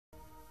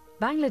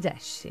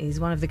Bangladesh is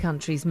one of the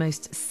countries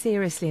most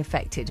seriously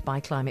affected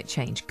by climate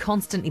change,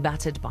 constantly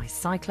battered by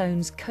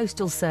cyclones,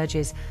 coastal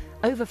surges,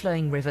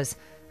 overflowing rivers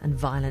and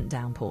violent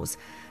downpours.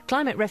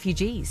 Climate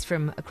refugees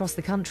from across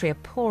the country are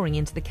pouring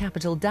into the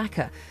capital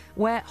Dhaka,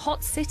 where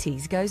Hot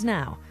Cities goes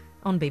now,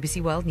 on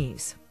BBC World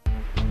News.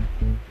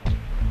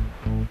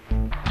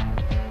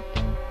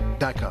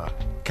 Dhaka,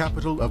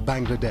 capital of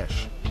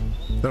Bangladesh.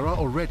 There are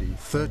already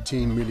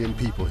 13 million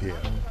people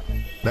here.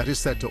 That is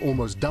set to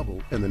almost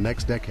double in the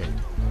next decade,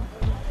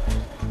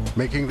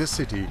 making this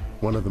city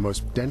one of the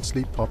most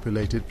densely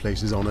populated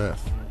places on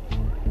Earth.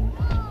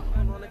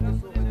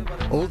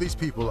 All these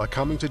people are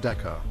coming to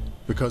Dhaka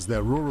because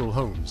their rural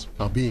homes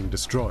are being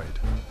destroyed.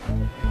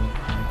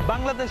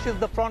 Bangladesh is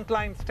the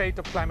frontline state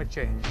of climate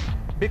change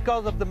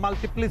because of the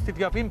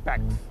multiplicity of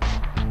impacts.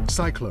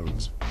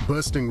 Cyclones,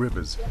 bursting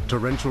rivers,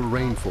 torrential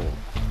rainfall.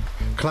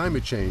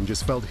 Climate change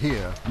is felt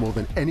here more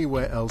than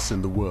anywhere else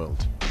in the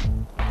world.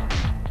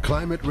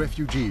 Climate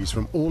refugees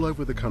from all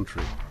over the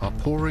country are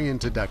pouring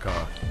into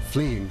Dhaka,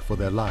 fleeing for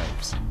their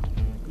lives.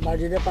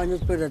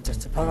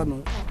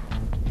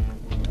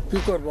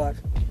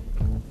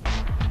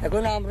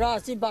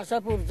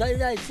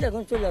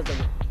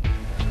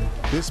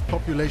 This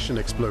population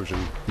explosion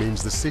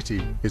means the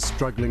city is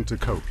struggling to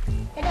cope.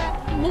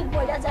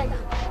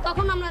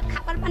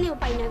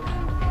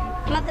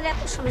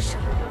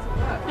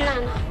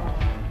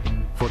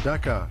 For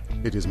Dhaka,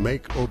 it is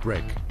make or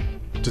break.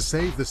 To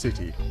save the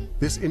city,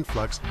 this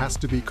influx has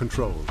to be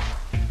controlled.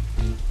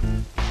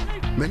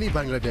 Many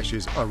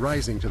Bangladeshis are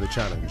rising to the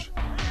challenge.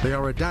 They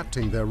are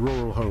adapting their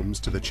rural homes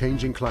to the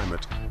changing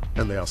climate,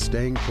 and they are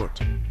staying put.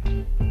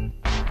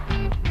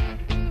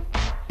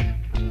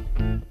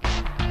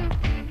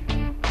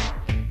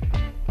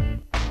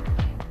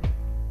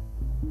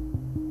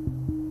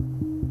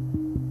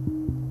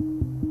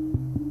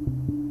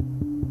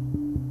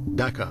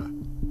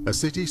 Dhaka, a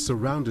city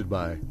surrounded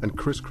by and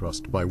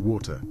crisscrossed by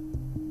water.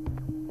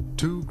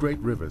 Two great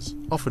rivers,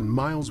 often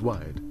miles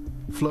wide,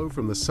 flow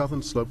from the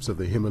southern slopes of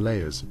the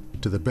Himalayas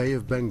to the Bay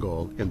of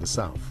Bengal in the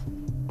south.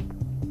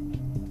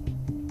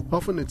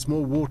 Often it's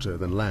more water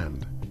than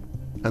land,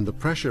 and the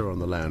pressure on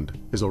the land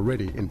is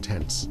already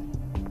intense.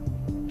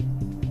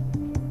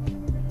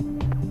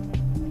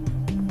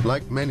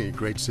 Like many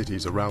great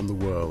cities around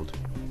the world,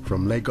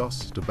 from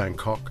Lagos to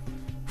Bangkok,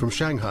 from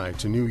Shanghai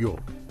to New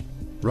York,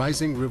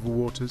 rising river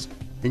waters,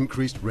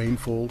 increased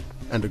rainfall,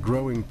 and a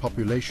growing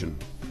population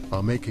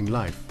are making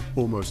life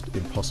almost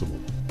impossible.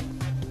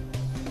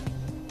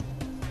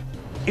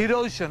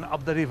 Erosion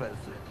of the rivers.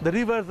 The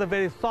rivers are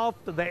very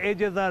soft, the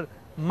edges are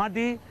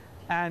muddy,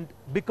 and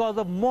because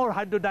of more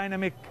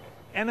hydrodynamic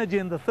energy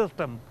in the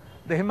system,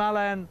 the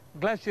Himalayan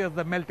glaciers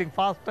are melting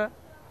faster,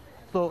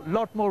 so a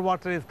lot more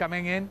water is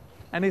coming in,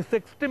 and it's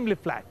extremely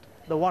flat.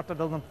 The water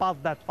doesn't pass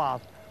that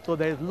fast, so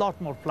there is a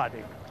lot more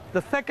flooding.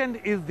 The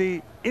second is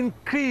the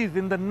increase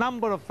in the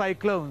number of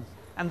cyclones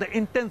and the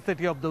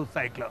intensity of those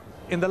cyclones.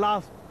 In the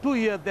last 2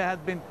 years, there has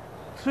been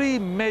 3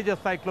 major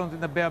cyclones in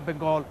the Bay of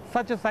Bengal.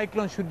 Such a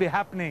cyclone should be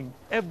happening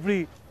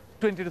every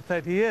 20 to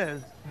 30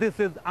 years. This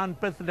is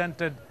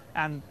unprecedented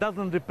and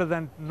doesn't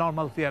represent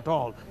normalcy at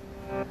all.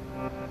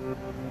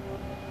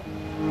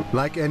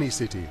 Like any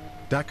city,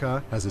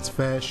 Dhaka has its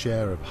fair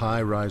share of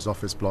high-rise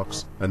office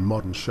blocks and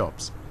modern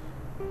shops.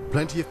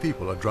 Plenty of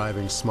people are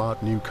driving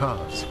smart new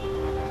cars.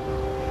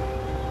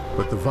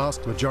 But the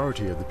vast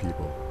majority of the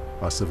people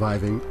are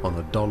surviving on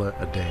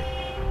 $1 a day.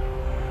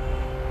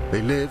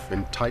 They live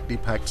in tightly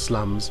packed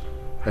slums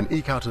and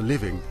eke out a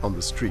living on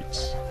the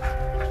streets.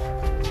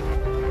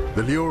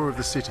 The lure of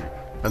the city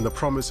and the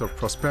promise of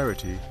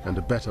prosperity and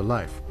a better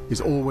life is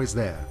always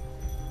there.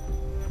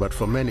 But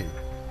for many,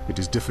 it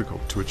is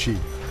difficult to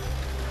achieve.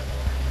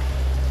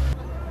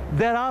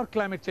 There are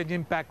climate change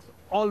impacts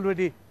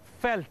already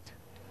felt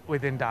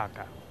within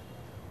Dhaka.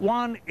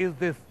 One is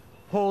this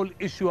whole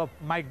issue of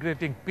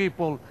migrating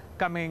people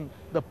coming,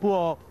 the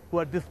poor who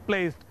are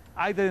displaced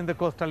either in the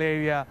coastal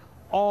area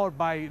or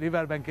by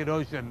riverbank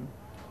erosion,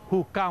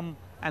 who come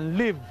and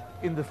live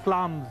in the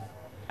slums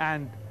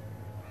and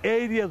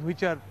areas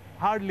which are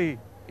hardly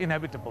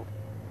inhabitable.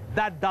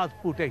 That does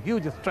put a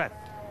huge stress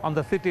on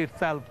the city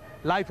itself,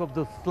 life of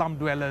those slum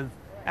dwellers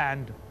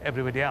and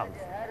everybody else.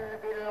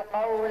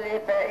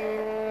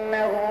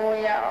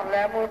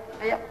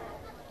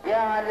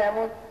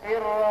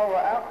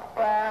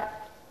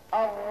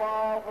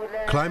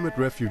 Climate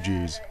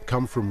refugees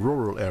come from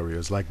rural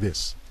areas like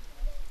this.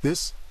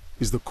 This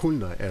is the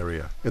Khulna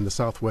area in the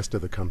southwest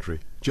of the country,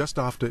 just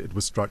after it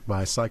was struck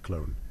by a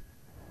cyclone.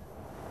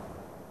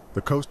 The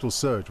coastal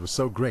surge was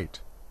so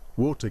great,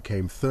 water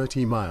came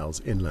 30 miles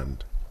inland.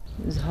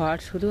 ঝড়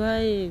শুরু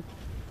হয়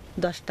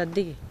 10টার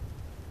দিকে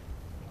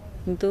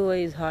কিন্তু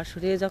ওই ঝড়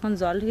শুরু হয়ে যখন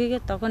জল ঢুকে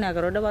গেছে তখন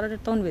 11টা 12টা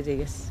তখন বেজে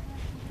গেছে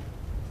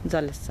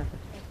জলের চাপে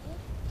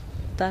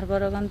তারপর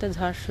ওখান থেকে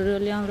ঝড় শুরু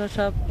হলে আমরা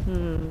সব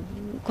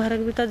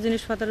ঘরের ভিতর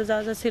জিনিসপত্র যা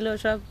যা ছিল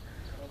সব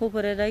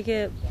উপরে রেখে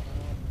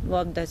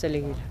বদ্দায়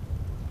চলে গেল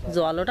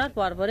জল ওঠার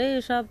পরে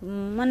সব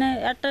মানে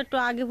একটা একটু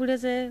আগে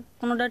পড়েছে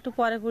কোনোটা একটু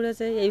পরে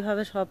পড়েছে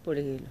এইভাবে সব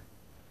পড়ে গেল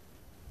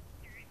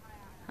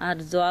আর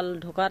জল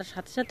ঢোকার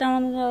সাথে সাথে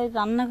আমাদের ওই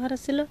রান্নাঘরে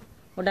ছিল,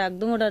 ওটা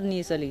একদম ওটা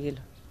নিয়ে চলে গেল,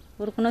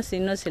 ওর কোনো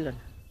চিহ্ন ছিল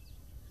না।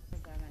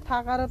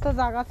 থাকারও তো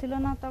জায়গা ছিল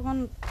না তখন,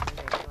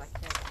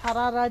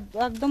 সারা রাত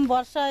একদম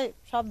বর্ষায়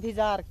সব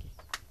ভিজা আর কি।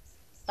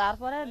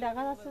 তারপরে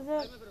দেখা যাচ্ছে যে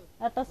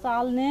একটা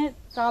চাল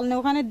নিয়ে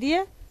ওখানে দিয়ে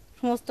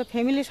সমস্ত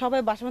ফ্যামিলি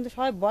সবাই বাসার মধ্যে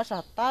সবাই বসা,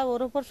 তা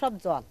ওর ওপর সব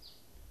জল।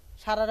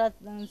 সারা রাত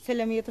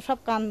ছেলে মেয়ে তো সব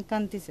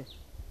কাঁদতেছে,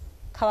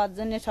 খাওয়ার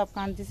জন্য সব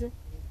কাঁদতেছে।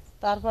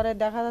 তারপরে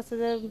দেখা যাচ্ছে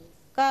যে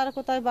কার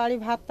কোথায় বাড়ি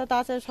ভাতটা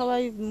আছে,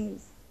 সবাই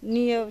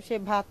নিয়ে সে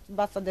ভাত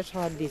বাচ্চাদের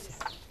সবার দিয়েছে।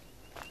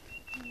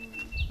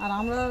 আর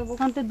আমরা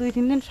ওখান থেকে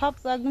 2-3 দিন সব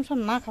একদম সব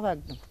না খাওয়া,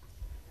 একদম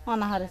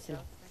অনাহারে ছিল।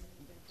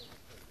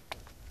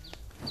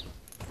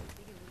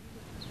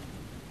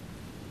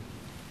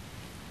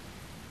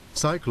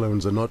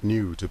 Cyclones are not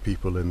new to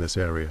people in this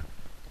area,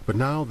 but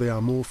now they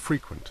are more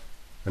frequent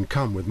and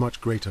come with much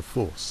greater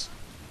force.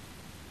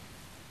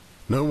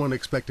 No one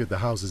expected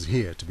the houses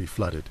here to be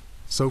flooded.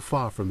 So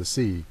far from the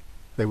sea,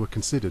 they were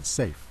considered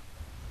safe.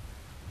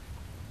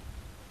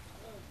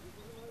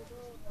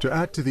 To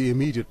add to the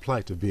immediate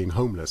plight of being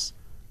homeless,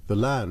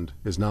 the land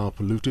is now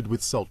polluted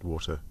with salt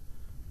water.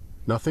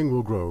 Nothing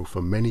will grow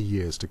for many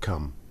years to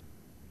come.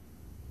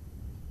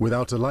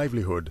 Without a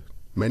livelihood,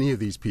 many of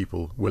these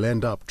people will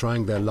end up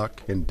trying their luck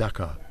in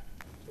Dhaka.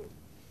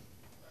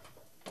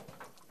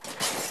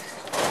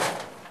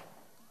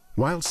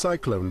 While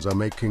cyclones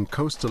are making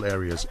coastal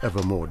areas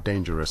ever more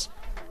dangerous,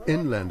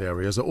 inland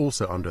areas are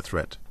also under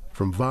threat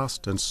from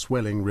vast and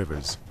swelling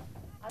rivers.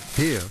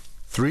 Here,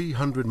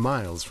 300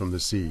 miles from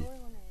the sea,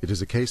 it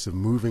is a case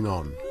of moving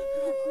on.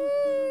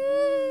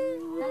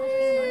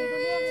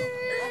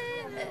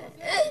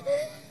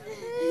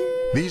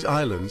 These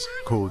islands,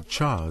 called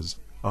chars,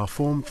 are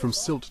formed from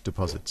silt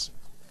deposits.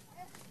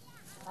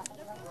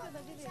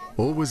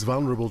 Always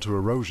vulnerable to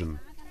erosion,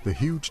 the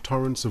huge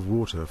torrents of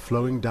water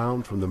flowing down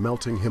from the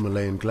melting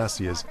Himalayan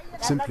glaciers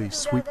simply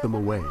sweep them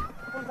away.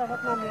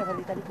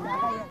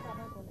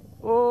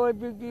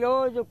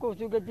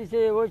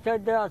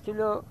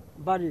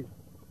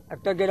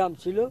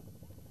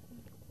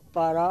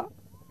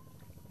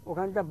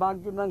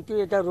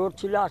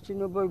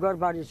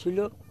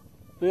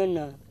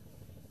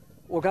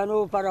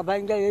 ওখানেও পাড়া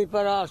ভাঙ্গা, এই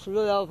পাড়া আসলো,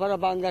 এই পাড়া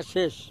ভাঙ্গা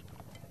শেষ।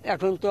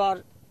 এখন তো আর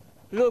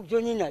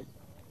লোকজনই নাই।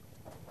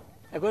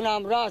 এখন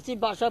আমরা আছি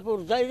বাসাপুর,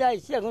 যাই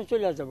যাইছি এখন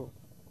চলে যাব।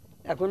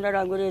 এখন আর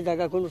আঙ্গুরে এই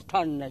জায়গা কোনো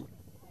স্থান নাই।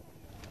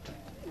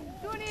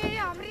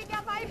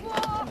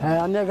 হ্যাঁ,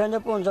 আমি এখানে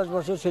 50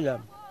 বছর ছিলাম।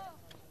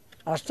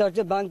 আস্তে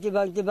আস্তে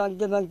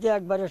ভাঙতে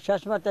একবারে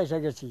শেষ মাথায় এসে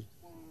গেছি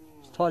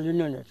স্থল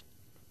ইউনিয়নের।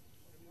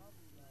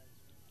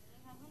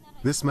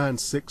 This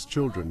man's 6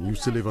 children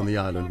used to live on the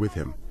island with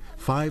him.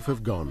 5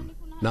 have gone.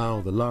 Now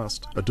the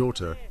last, a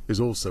daughter, is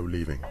also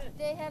leaving.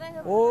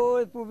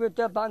 ওই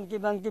পুবেটা ভাঙতে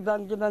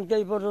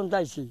এই পর্যন্ত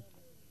আইছি।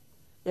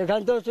 এখান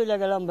থেকেও চলে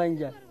গেলাম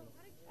ভাঙ্গা।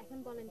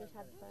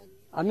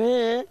 আমি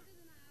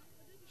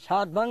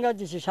 7 ভাঙ্গা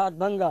দিছি, 7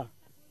 ভাঙ্গা,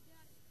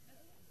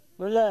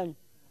 বুঝলেন?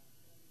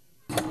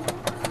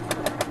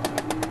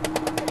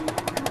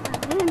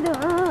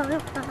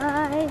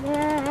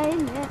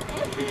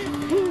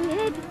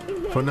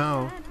 For now,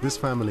 this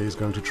family is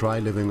going to try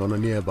living on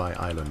a nearby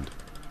island.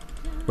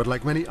 But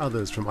like many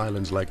others from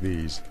islands like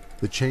these,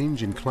 the change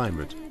in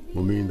climate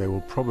will mean they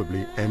will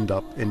probably end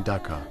up in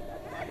Dhaka.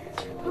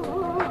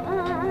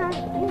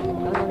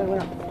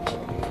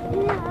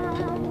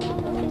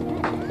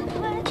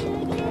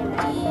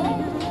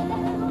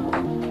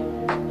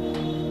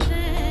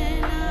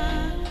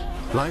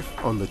 Life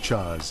on the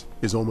chars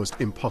is almost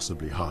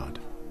impossibly hard.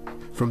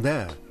 From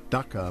there,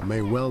 Dhaka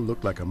may well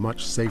look like a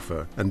much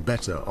safer and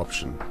better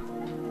option.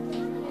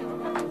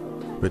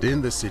 But in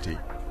the city,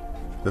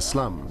 the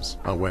slums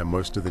are where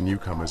most of the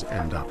newcomers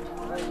end up.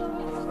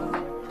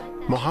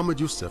 Mohammed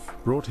Yusuf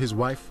brought his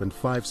wife and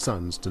 5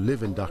 sons to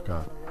live in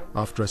Dhaka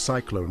after a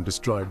cyclone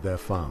destroyed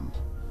their farm.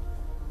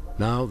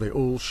 Now they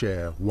all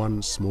share one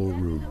small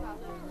room.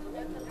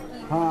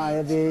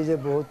 এই যে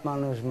বহুত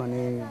মানুষ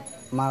মানে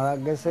মারা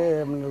গেছে,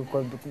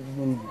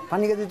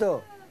 পানি গেছে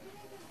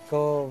তো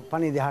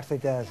পানি দিয়ে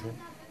হাঁটতে আছে,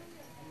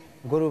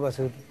 গরু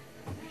বাছুর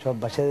সব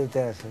বাসা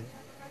দিতে আছে,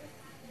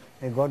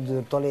 এই ঘর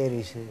তলে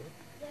এড়িয়েছে,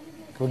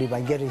 কুড়ি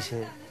ভাগ্যা রয়েছে,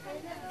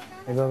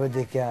 এভাবে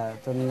দেখিয়া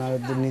তো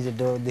নিজের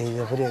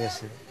দেহে ফুরিয়ে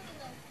গেছে।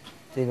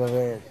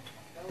 এইভাবে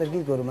তার কী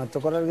করবো, আর তো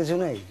করার কিছু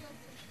নেই।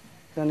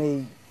 কারণ এই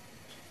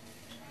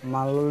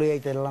মাল লইয়া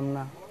আইতে পারলাম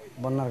না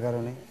বন্যার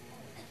কারণে,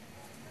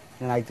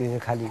 আইতে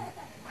হয়েছে খালি।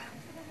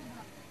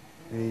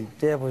 এই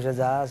টেয়া পয়সা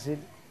যা আছিল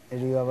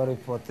এটিও আবার ওই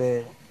পথে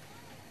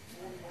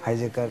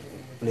হাইজেকার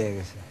লেগে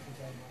গেছে।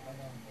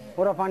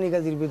 ওরা পানি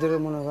গাজির ভিতরে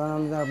মনে করেন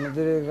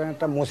আপনাদের এখানে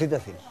একটা মসজিদ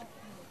আছিল,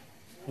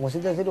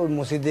 ওই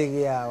মসজিদে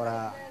গিয়া ওরা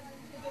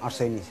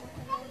আশ্রয় নিয়েছে।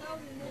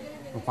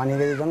 পানি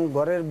গাজি যখন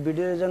ঘরের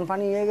বিডে যখন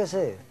পানি হয়ে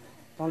গেছে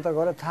তখন তার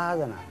ঘরে থাকা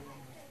যায় না,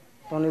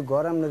 তখন ওই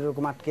ঘর আপনাদের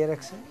এরকম আটকে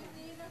রাখছে,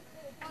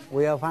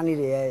 ওই পানি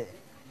রে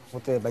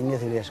হতে ভাঙিয়ে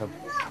ছিল সব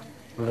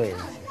রয়ে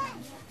গেছে।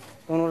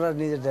 তখন ওরা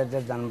নিজের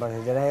যার যান বাসে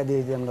যারা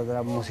দিয়ে যে আমরা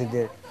যারা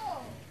মসজিদের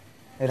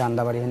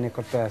রান্না বাড়ি এখানে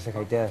করতে আছে,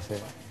 খাইতে আছে,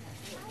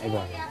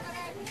 এইভাবে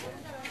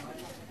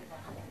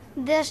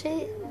দেশে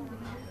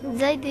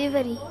যাইতেই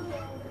পারি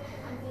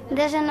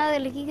দেশে না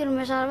গেলে কি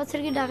করবো সারা বছর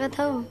কি ঢাকা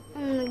থাকবো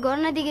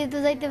গরমের দিকে তো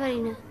যাইতে পারি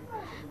না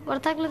ঘর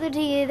থাকলে তো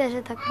ঠিকই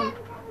দেশে থাকতাম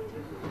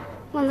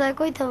কোন জায়গায়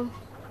কইতাম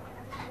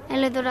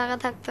এলে তো ঢাকা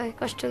থাকতে হয়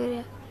কষ্ট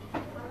করিয়া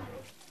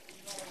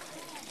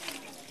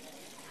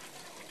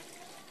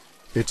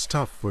It's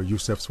tough for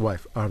Yusuf's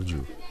wife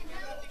Arju.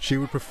 She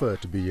would prefer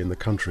to be in the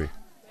country.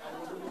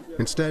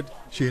 Instead,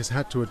 she has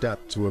had to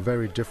adapt to a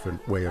very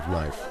different way of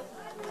life.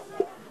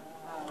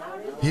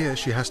 Here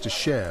she has to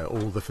share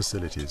all the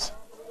facilities.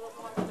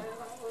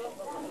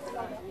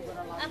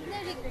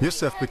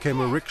 Yusuf became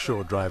a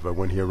rickshaw driver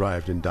when he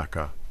arrived in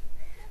Dhaka.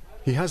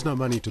 He has no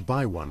money to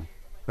buy one,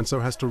 and so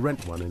has to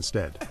rent one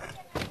instead.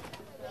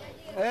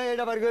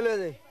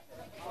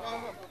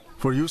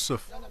 For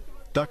Yusuf,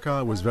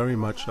 Dhaka was very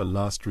much a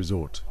last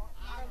resort.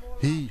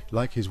 He,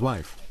 like his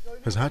wife,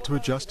 has had to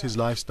adjust his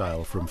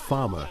lifestyle from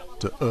farmer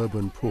to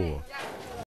urban poor.